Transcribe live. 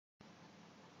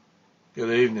Good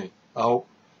evening. I hope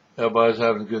everybody's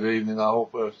having a good evening. I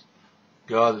hope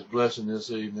God is blessing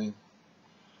this evening.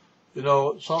 You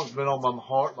know, something's been on my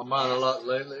heart, my mind a lot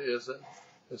lately is that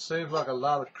it seems like a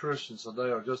lot of Christians today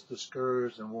are just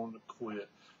discouraged and wanting to quit,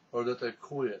 or that they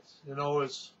quit. You know,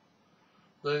 it's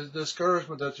the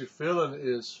discouragement that you're feeling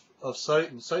is of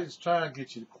Satan. Satan's trying to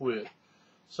get you to quit.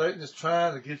 Satan is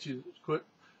trying to get you to quit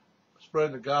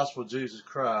spreading the gospel of Jesus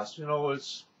Christ. You know,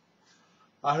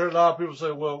 I hear a lot of people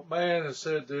say, well, man has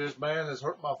said this, man has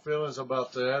hurt my feelings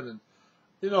about that. And,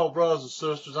 you know, brothers and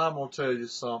sisters, I'm going to tell you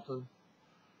something.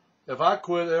 If I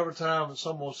quit every time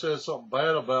someone says something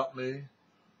bad about me,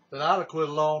 then I'd have quit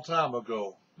a long time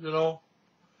ago. You know,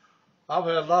 I've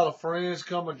had a lot of friends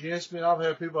come against me. I've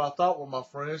had people I thought were my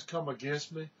friends come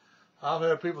against me. I've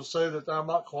had people say that I'm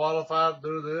not qualified to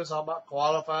do this, I'm not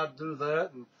qualified to do that.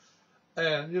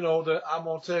 And you know, that I'm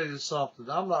going to tell you something.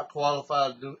 I'm not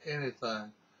qualified to do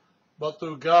anything. But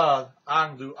through God, I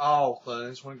can do all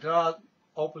things. When God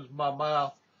opens my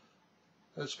mouth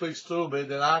and speaks through me,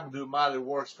 then I can do mighty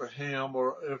works for Him,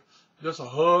 or if just a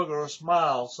hug or a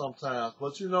smile sometimes.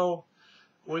 But you know,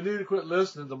 we need to quit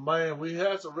listening to man. We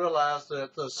have to realize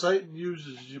that Satan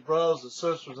uses your brothers and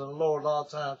sisters in the Lord a lot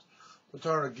of times to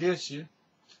turn against you.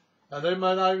 And they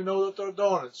may not even know that they're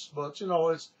doing it. But you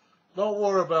know, don't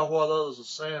worry about what others are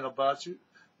saying about you.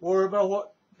 Worry about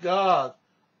what God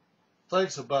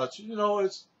thinks about you. You know,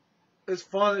 it's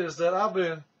funny is that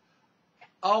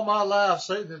all my life,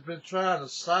 Satan has been trying to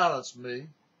silence me.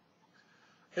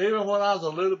 Even when I was a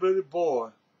little bitty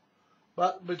boy,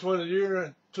 about between a year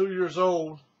and 2 years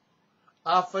old,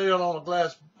 I fell on a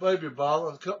glass baby bottle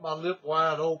and cut my lip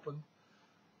wide open.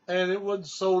 And it wasn't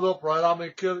sewed up right. I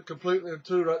mean, cut it completely in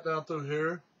two right down through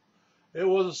here. It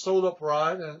wasn't sewed up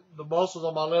right, and the muscles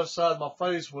on my left side of my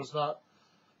face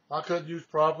I couldn't use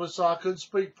properly, so I couldn't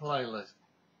speak plainly.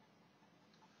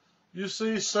 You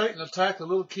see, Satan attacked a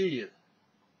little kid,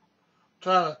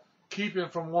 trying to keep him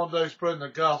from one day spreading the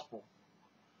gospel.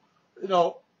 You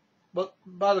know, but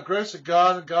by the grace of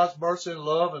God and God's mercy and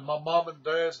love and my mom and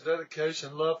dad's dedication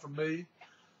and love for me,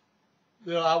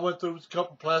 you know, I went through a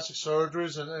couple of plastic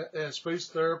surgeries and speech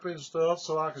therapy and stuff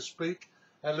so I could speak,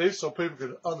 at least so people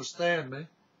could understand me.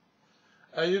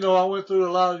 And, you know, I went through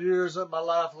a lot of years of my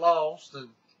life lost and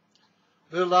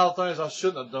did a lot of things I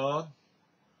shouldn't have done.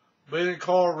 Being in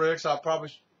car wrecks, I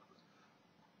probably,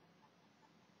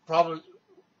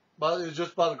 but it's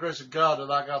just by the grace of God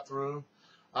that I got through.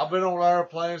 I've been on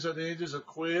airplanes that the engines have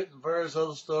quit and various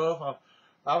other stuff.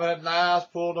 I've had knives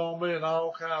pulled on me and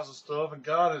all kinds of stuff, and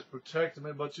God has protected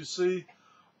me. But you see,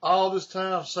 all this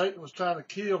time Satan was trying to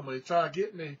kill me, trying to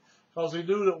get me, because he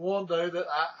knew that one day that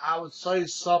I would say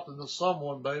something to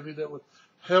someone, baby, that would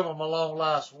help him along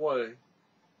life's way.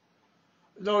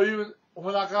 You know, even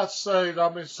when I got saved,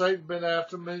 I mean, Satan been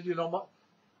after me. You know,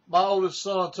 my oldest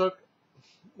son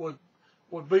was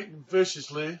beaten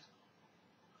viciously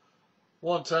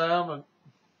one time, and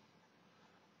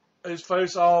his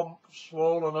face all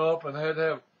swollen up, and had to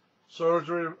have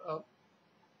surgery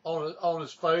on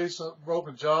his face, a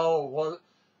broken jaw or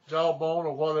jawbone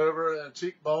or whatever, and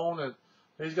cheekbone, and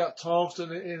he's got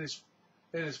tungsten in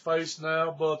his face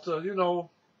now. But you know,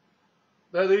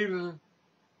 that evening,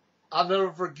 I'll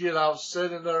never forget. I was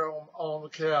sitting there on the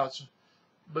couch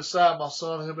beside my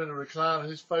son, him in the recliner.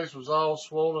 His face was all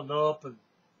swollen up, and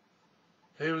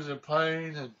he was in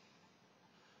pain,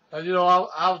 and you know,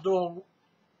 I was doing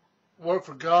work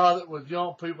for God with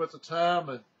young people at the time,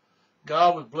 and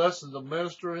God was blessing the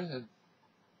ministry, and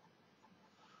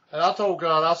I told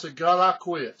God, I said, God, I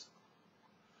quit.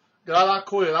 God, I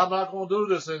quit. I'm not going to do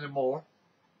this anymore.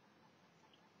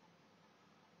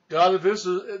 God, if this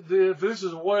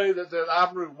is a way that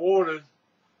I'm rewarded,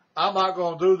 I'm not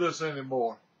going to do this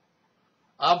anymore.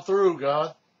 I'm through,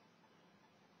 God.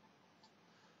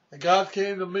 And God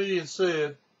came to me and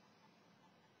said,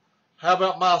 how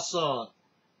about my son?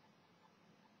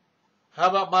 How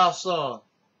about my son?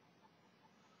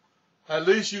 At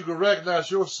least you can recognize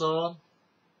your son.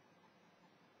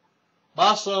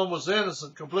 My son was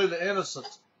innocent, completely innocent.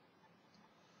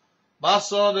 My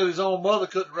son that his own mother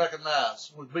couldn't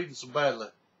recognize was beaten so badly.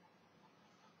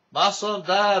 My son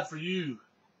died for you.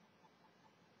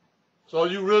 So are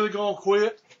you really going to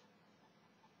quit?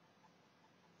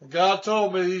 And God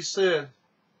told me, He said,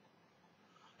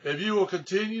 if you will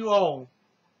continue on,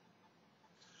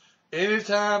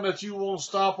 anytime that you want to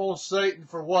stop on Satan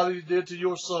for what he did to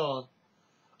your son,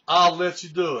 I'll let you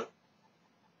do it.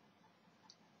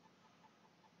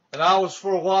 And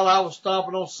for a while, I was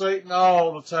stomping on Satan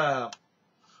all the time,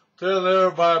 telling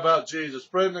everybody about Jesus,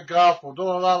 spreading the gospel, doing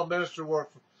a lot of ministry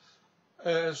work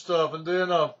and stuff. And then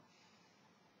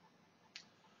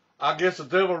I guess the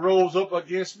devil rose up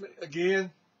against me again,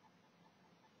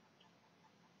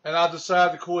 and I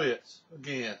decided to quit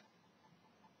again.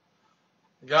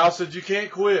 God said, you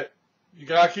can't quit. You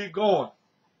got to keep going.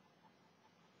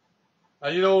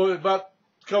 And you know, about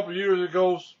a couple of years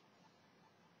ago,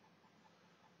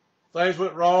 things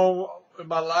went wrong in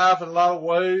my life in a lot of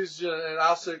ways, and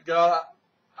I said, God,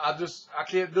 I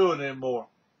can't do it anymore.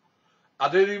 I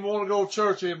didn't even want to go to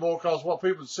church anymore because what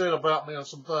people said about me and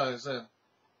some things.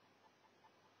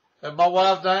 And my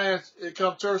wife Diane, it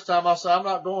come church time, I said, I'm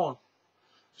not going.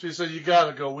 She said, you got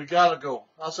to go. We got to go.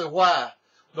 I said, why?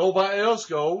 Nobody else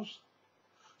goes.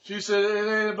 She said, it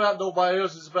ain't about nobody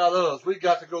else, it's about us. We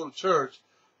got to go to church.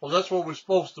 Well, that's where we're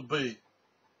supposed to be.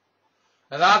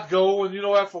 And I'd go, and you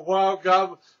know, after a while,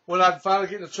 God, when I'd finally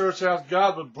get in the church house,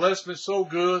 God would bless me so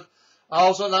good. All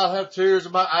of a sudden, I'd have tears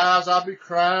in my eyes. I'd be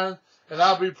crying, and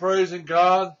I'd be praising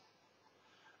God.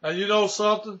 And you know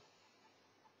something?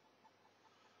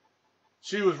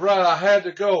 She was right. I had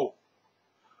to go.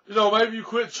 You know, maybe you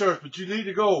quit church, but you need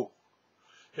to go.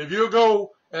 If you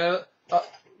go and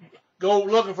go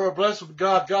looking for a blessing from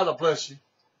God, God will bless you.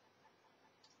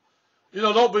 You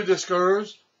know, don't be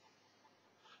discouraged.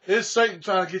 It's Satan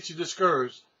trying to get you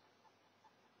discouraged.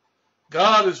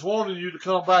 God is wanting you to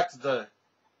come back today.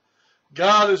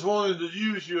 God is wanting to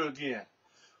use you again.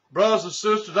 Brothers and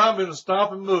sisters, I'm in a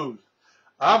stomping mood.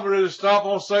 I'm ready to stomp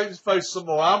on Satan's face some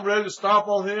more. I'm ready to stomp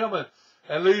on him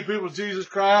and lead people to Jesus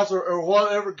Christ or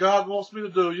whatever God wants me to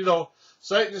do. You know,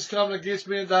 Satan is coming against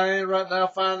me and Diane right now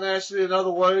financially in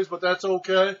other ways, but that's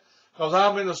okay because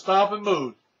I'm in a stomping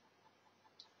mood.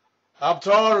 I'm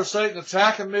tired of Satan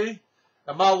attacking me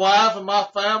and my wife and my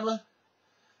family.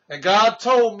 And God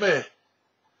told me,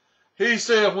 he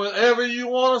said, whenever you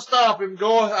want to stop him,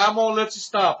 go, I'm going to let you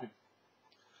stop him.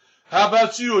 How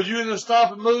about you? Are you in a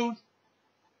stopping mood?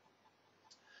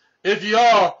 If you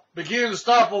are, begin to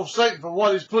stop on Satan for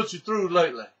what he's put you through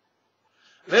lately.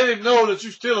 Let him know that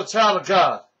you're still a child of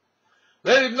God.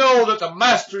 Let him know that the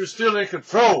master is still in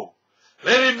control.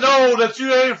 Let him know that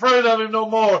you ain't afraid of him no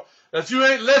more. That you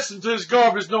ain't listening to his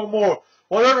garbage no more.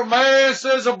 Whatever man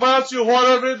says about you,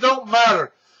 whatever, it don't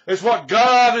matter. It's what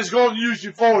God is going to use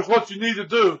you for. It's what you need to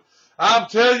do. I'm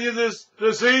telling you this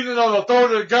evening on the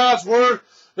authority of God's word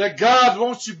that God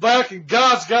wants you back and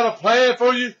God's got a plan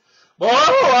for you. But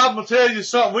I'm going to tell you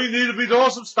something. We need to be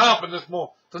doing some stomping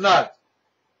tonight.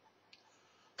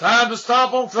 Time to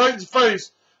stomp on Satan's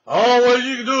face. All way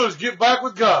you can do is get back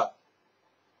with God.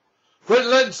 Quit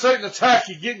letting Satan attack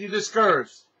you, getting you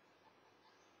discouraged.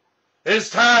 It's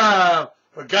time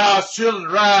for God's children to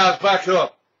rise back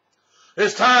up.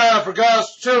 It's time for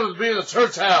God's children to be in the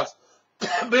church house,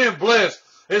 being blessed.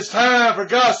 It's time for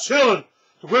God's children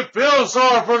to quit feeling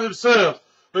sorry for themselves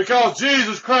because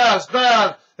Jesus Christ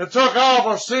died and took all of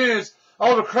our sins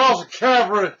on the cross of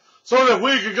Calvary so that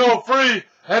we could go free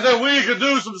and that we could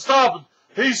do some stopping.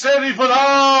 He said he put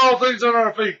all things on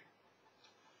our feet.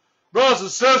 Brothers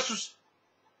and sisters,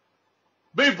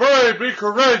 be brave, be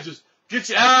courageous. Get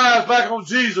your eyes back on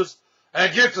Jesus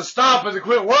and get to stopping and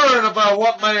quit worrying about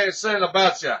what man is saying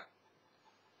about you.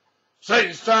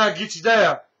 Satan's trying to get you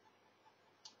down.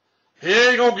 He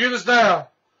ain't going to get us down.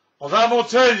 Because I'm going to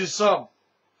tell you something.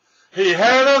 He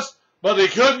had us, but he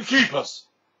couldn't keep us.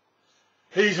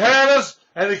 He's had us,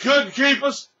 and he couldn't keep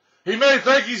us. He may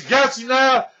think he's got you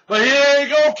now, but he ain't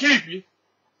going to keep you.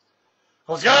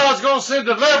 Because God's going to send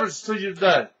deliverance to you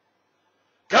today.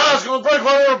 God's going to break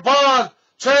whatever bond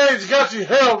chains got you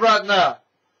held right now.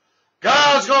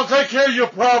 God's going to take care of your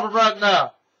problem right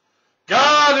now.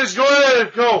 God is going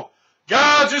to go.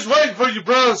 God's just waiting for you,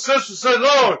 brothers and sisters, to say,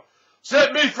 Lord,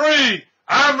 set me free.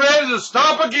 I'm ready to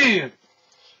stomp again.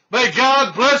 May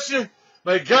God bless you.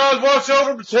 May God watch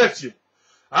over and protect you.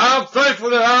 I'm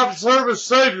thankful that I serve a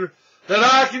Savior that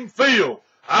I can feel.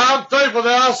 I'm thankful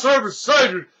that I serve a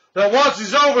Savior that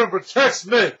watches over and protects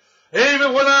me.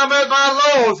 Even when I'm at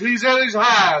my lows, he's at his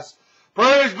highs.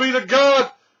 Praise be to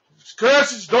God.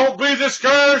 Christians, don't be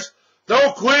discouraged.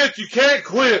 Don't quit. You can't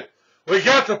quit. We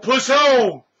got to push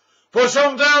on. Push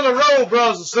on down the road,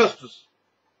 brothers and sisters.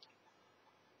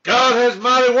 God has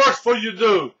mighty works for you to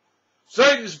do.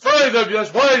 Satan's afraid of you.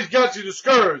 That's why he's got you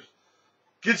discouraged.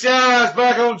 Get your eyes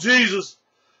back on Jesus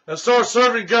and start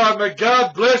serving God. May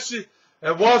God bless you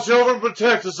and watch over and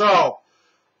protect us all.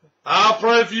 I'll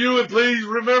pray for you, and please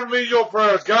remember me in your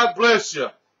prayers. God bless you.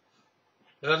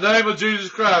 In the name of Jesus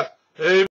Christ, amen.